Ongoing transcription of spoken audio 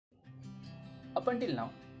Up until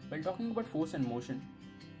now, while talking about force and motion,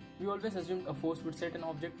 we always assumed a force would set an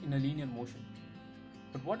object in a linear motion.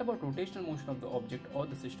 But what about rotational motion of the object or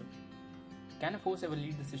the system? Can a force ever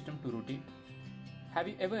lead the system to rotate? Have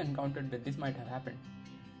you ever encountered that this might have happened?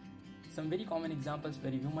 Some very common examples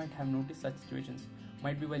where you might have noticed such situations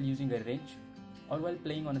might be while using a wrench or while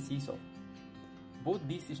playing on a seesaw. Both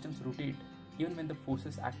these systems rotate even when the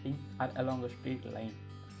forces acting are along a straight line.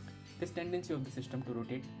 This tendency of the system to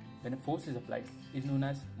rotate when a force is applied is known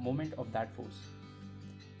as moment of that force.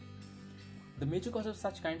 The major cause of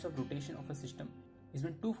such kinds of rotation of a system is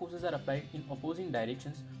when two forces are applied in opposing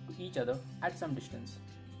directions to each other at some distance.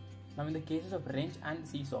 Now in the cases of wrench and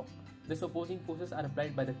seesaw, these opposing forces are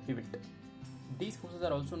applied by the pivot. These forces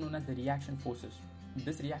are also known as the reaction forces.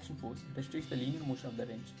 This reaction force restricts the linear motion of the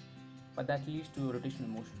wrench, but that leads to a rotational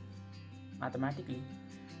motion. Mathematically,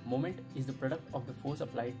 moment is the product of the force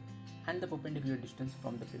applied and the perpendicular distance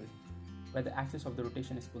from the pivot, where the axis of the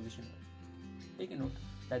rotation is positioned. Take a note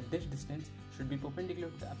that this distance should be perpendicular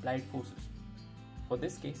to the applied forces. For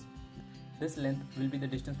this case, this length will be the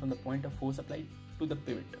distance from the point of force applied to the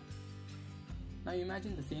pivot. Now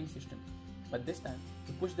imagine the same system, but this time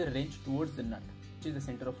you push the wrench towards the nut, which is the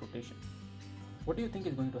center of rotation. What do you think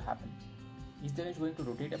is going to happen? Is the wrench going to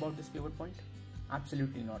rotate about this pivot point?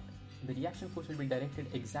 Absolutely not. The reaction force will be directed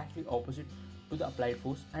exactly opposite to the applied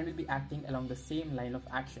force and will be acting along the same line of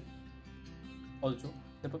action. Also,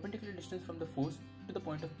 the perpendicular distance from the force to the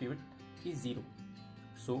point of pivot is 0.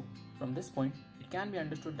 So, from this point, it can be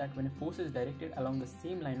understood that when a force is directed along the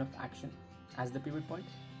same line of action as the pivot point,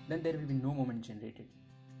 then there will be no moment generated.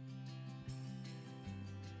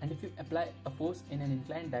 And if you apply a force in an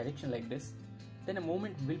inclined direction like this, then a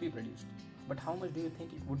moment will be produced. But how much do you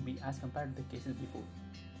think it would be as compared to the cases before?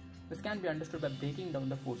 This can be understood by breaking down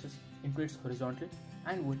the forces into its horizontal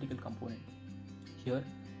and vertical component. Here,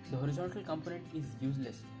 the horizontal component is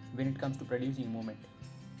useless when it comes to producing moment,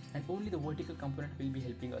 and only the vertical component will be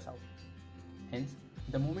helping us out. Hence,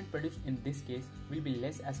 the moment produced in this case will be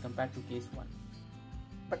less as compared to case 1,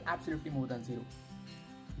 but absolutely more than 0.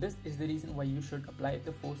 This is the reason why you should apply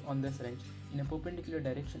the force on this wrench in a perpendicular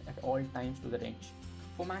direction at all times to the wrench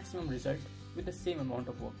for maximum result with the same amount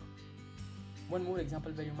of work. One more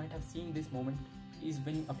example where you might have seen this moment is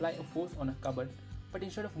when you apply a force on a cupboard, but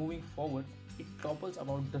instead of moving forward, it topples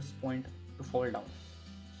about this point to fall down.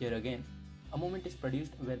 Here again, a moment is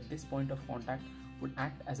produced where this point of contact would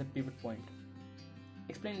act as a pivot point.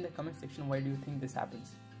 Explain in the comment section why do you think this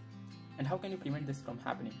happens, and how can you prevent this from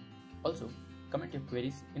happening. Also, comment your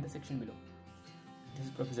queries in the section below. This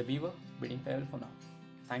is Professor Beaver bidding farewell for now.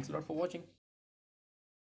 Thanks a lot for watching.